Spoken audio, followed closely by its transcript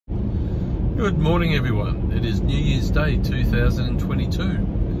Good morning everyone, it is New Year's Day 2022.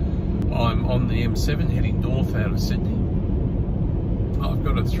 I'm on the M7 heading north out of Sydney. I've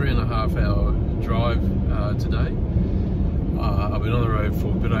got a 3.5 hour drive today. I've been on the road for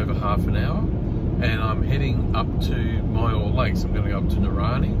a bit over half an hour and I'm heading up to Myall Lakes. I'm going to go up to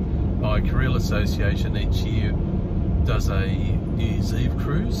Neranie. My Careel association each year does a New Year's Eve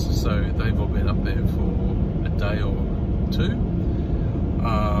cruise, so they've all been up there for a day or two.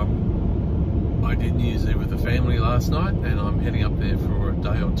 I did New Year's Eve with the family last night and I'm heading up there for a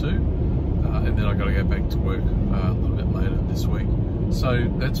day or two and then I've got to go back to work a little bit later this week.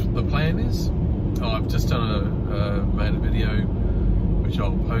 So that's what the plan is. I've just done made a video which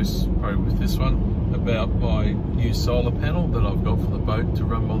I'll post probably with this one about my new solar panel that I've got for the boat to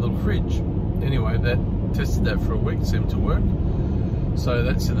run my little fridge. Anyway, tested that for a week, seemed to work. So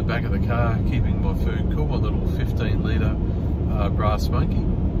that's in the back of the car keeping my food cool, my little 15 litre brass monkey.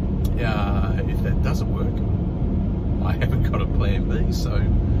 If that doesn't work, I haven't got a plan B, so I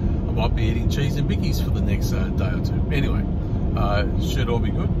might be eating cheese and bickies for the next day or two. Anyway, should all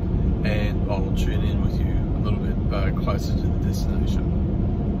be good, and I'll tune in with you a little bit closer to the destination.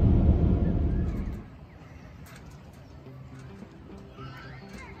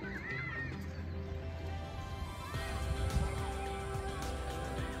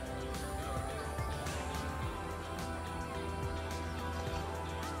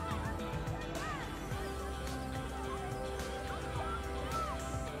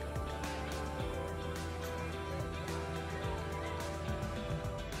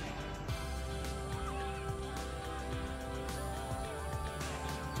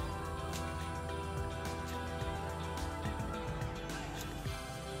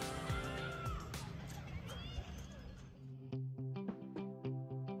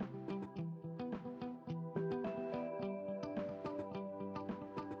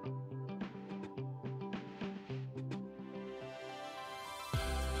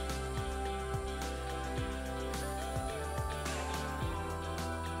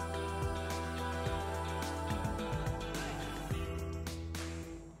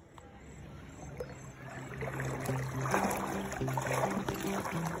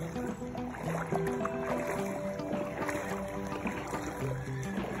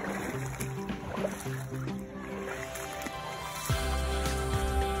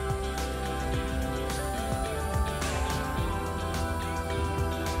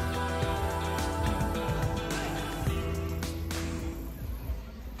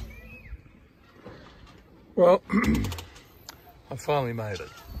 Well, I finally made it.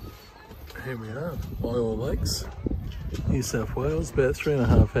 Here we are, Myall Lakes, New South Wales, about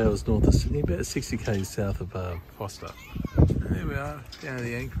 3.5 hours north of Sydney, about 60 k's south of Foster. And here we are, down at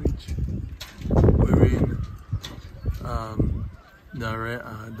the anchorage. We're in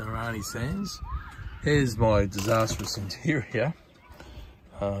Neranie Sands. Here's my disastrous interior.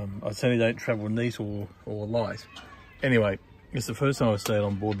 I certainly don't travel neat or light. Anyway, it's the first time I've stayed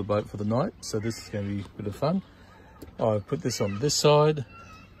on board the boat for the night, so this is going to be a bit of fun. I've put this on this side.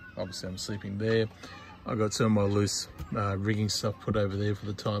 Obviously I'm sleeping there. I've got some of my loose rigging stuff put over there for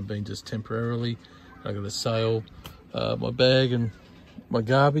the time being, just temporarily. I've got a sail, my bag and my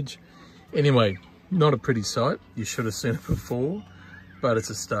garbage. Anyway, not a pretty sight. You should have seen it before, but it's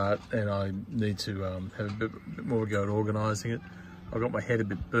a start and I need to have a bit more of a go at organising it. I got my head a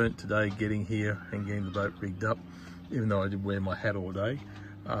bit burnt today getting here and getting the boat rigged up, even though I did wear my hat all day.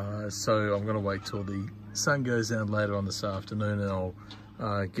 So I'm going to wait till the sun goes down later on this afternoon and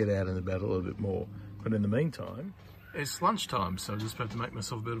I'll get out and about a little bit more. But in the meantime, it's lunchtime, so I just have to make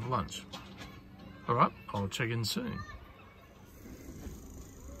myself a bit of lunch. All right, I'll check in soon.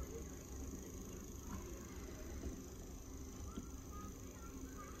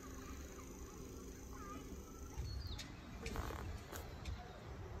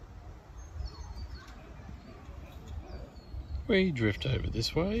 We drift over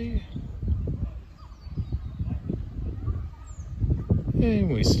this way and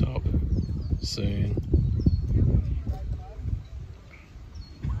we stop soon.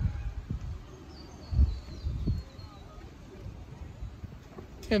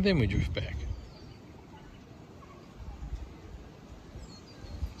 And then we drift back.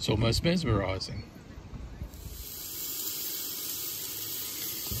 It's almost mesmerizing.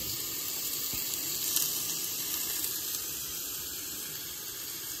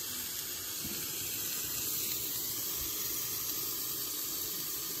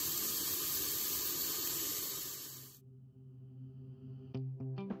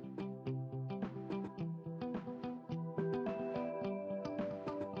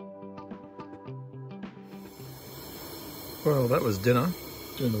 Well, that was dinner.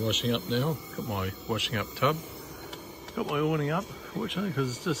 Doing the washing up now. Got my washing up tub. Got my awning up, fortunately,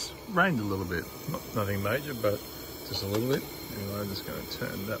 because it's just rained a little bit. Nothing major, but just a little bit. Anyway, I'm just going to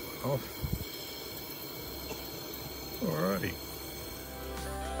turn that off. Alrighty.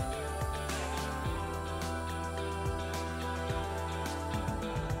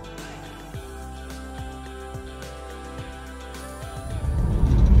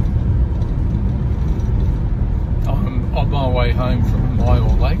 I'm on my way home from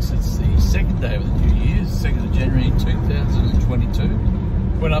Myall Lakes. It's the second day of the new year, 2nd of January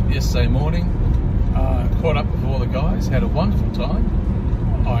 2022. Went up yesterday morning, caught up with all the guys, had a wonderful time.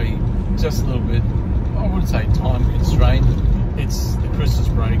 Just a little bit, I wouldn't say time constrained. It's the Christmas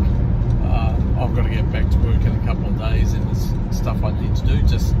break. I've got to get back to work in a couple of days and there's stuff I need to do,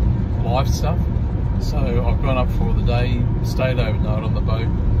 just life stuff. So I've gone up for the day, stayed overnight on the boat,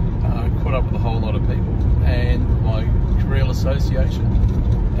 caught up with a whole lot of people and my Careel Association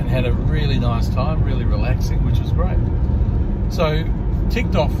and had a really nice time, really relaxing, which was great. So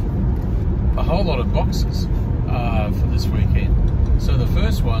ticked off a whole lot of boxes for this weekend. So the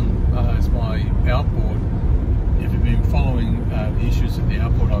first one is my outboard. If you've been following the issues at the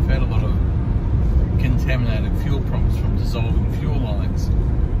outboard, I've had a lot of contaminated fuel problems from dissolving fuel lines.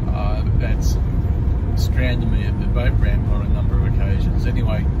 That's stranded me at the boat ramp on a number of occasions.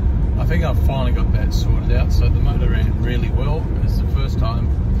 Anyway, I think I've finally got that sorted out. So the motor ran really well. It's the first time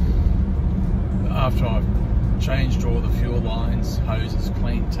after I've changed all the fuel lines, hoses,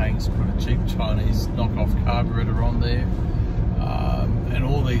 cleaned tanks, put a cheap Chinese knockoff carburetor on there, and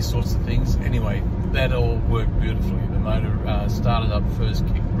all these sorts of things. Anyway, that all worked beautifully. The motor started up first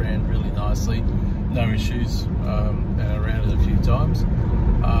kick, ran really nicely, no issues, and I ran it a few times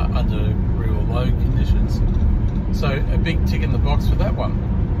under real low conditions. So a big tick in the box for that one.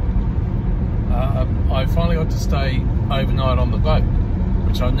 I finally got to stay overnight on the boat,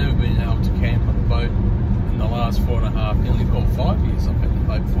 which I've never been able to camp on a boat in the last 4.5, nearly 5 years I've had the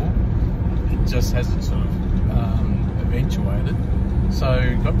boat for. It just hasn't sort of eventuated.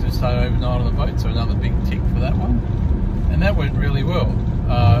 So got to stay overnight on the boat, so another big tick for that one. And that went really well.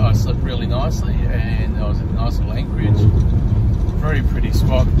 I slept really nicely and I was at a nice little anchorage. Very pretty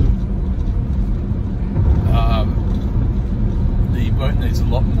spot. The boat needs a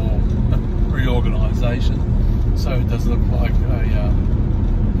lot more reorganisation, so it does look like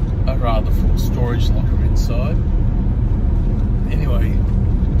a rather full storage locker inside. Anyway,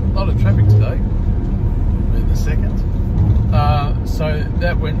 a lot of traffic today, in a second. So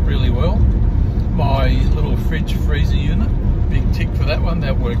that went really well. My little fridge freezer unit, big tick for that one,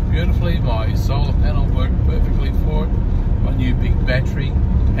 that worked beautifully. My solar panel worked perfectly for it. My new big battery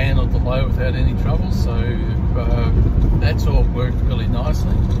handled the load without any trouble, so that's all worked really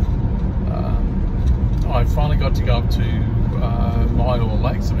nicely. I finally got to go up to Myall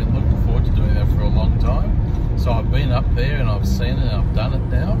Lakes. I've been looking forward to doing that for a long time. So I've been up there and I've seen it and I've done it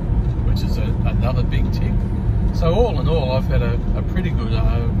now, which is another big tick. So all in all, I've had a pretty good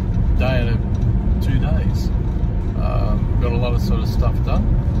day and 2 days. Got a lot of sort of stuff done.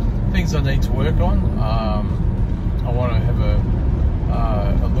 Things I need to work on. I want to have a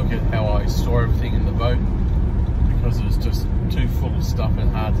look at how I store everything in the boat, because it was just too full of stuff and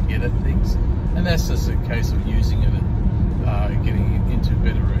hard to get at things. And that's just a case of using it and getting into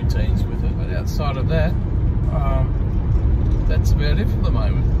better routines with it. But outside of that, that's about it for the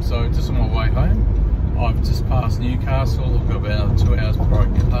moment. So just on my way home, I've just passed Newcastle. I've got about 2 hours before I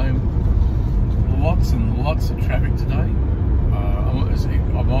get home. Lots and lots of traffic today.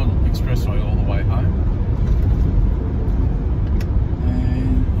 I'm on expressway all the way home.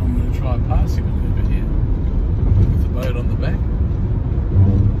 And I'm going to try and pass him a little bit here with the boat on the back.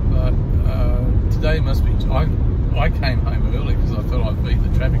 But today must be, I came home early because I thought I'd beat the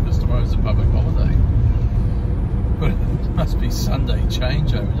traffic because tomorrow's a public holiday. But it must be Sunday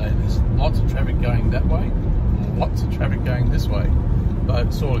changeover day. There's lots of traffic going that way, lots of traffic going this way. But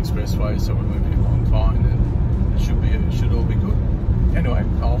it's all expressway, so we're moving along fine and it should all be good. Anyway,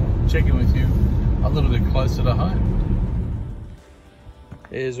 I'll check in with you a little bit closer to home.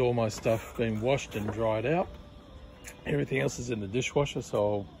 Here's all my stuff being washed and dried out. Everything else is in the dishwasher, so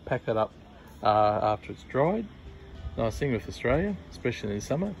I'll pack it up after it's dried. Nice thing with Australia, especially in the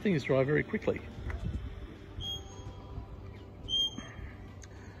summer, things dry very quickly.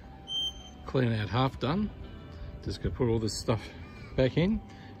 Clean out half done. Just gonna put all this stuff back in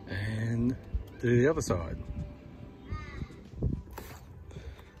and do the other side.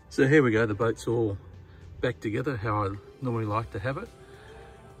 So here we go, the boat's all back together how I normally like to have it.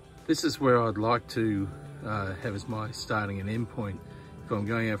 This is where I'd like to have as my starting and end point. If I'm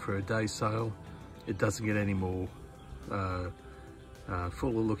going out for a day sail, it doesn't get any more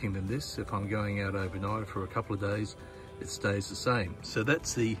fuller looking than this. If I'm going out overnight for a couple of days, it stays the same. So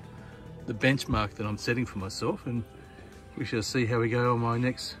that's the benchmark that I'm setting for myself, and we shall see how we go on my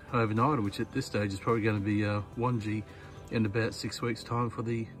next overnighter, which at this stage is probably going to be 1G in about 6 weeks time for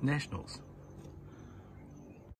the Nationals.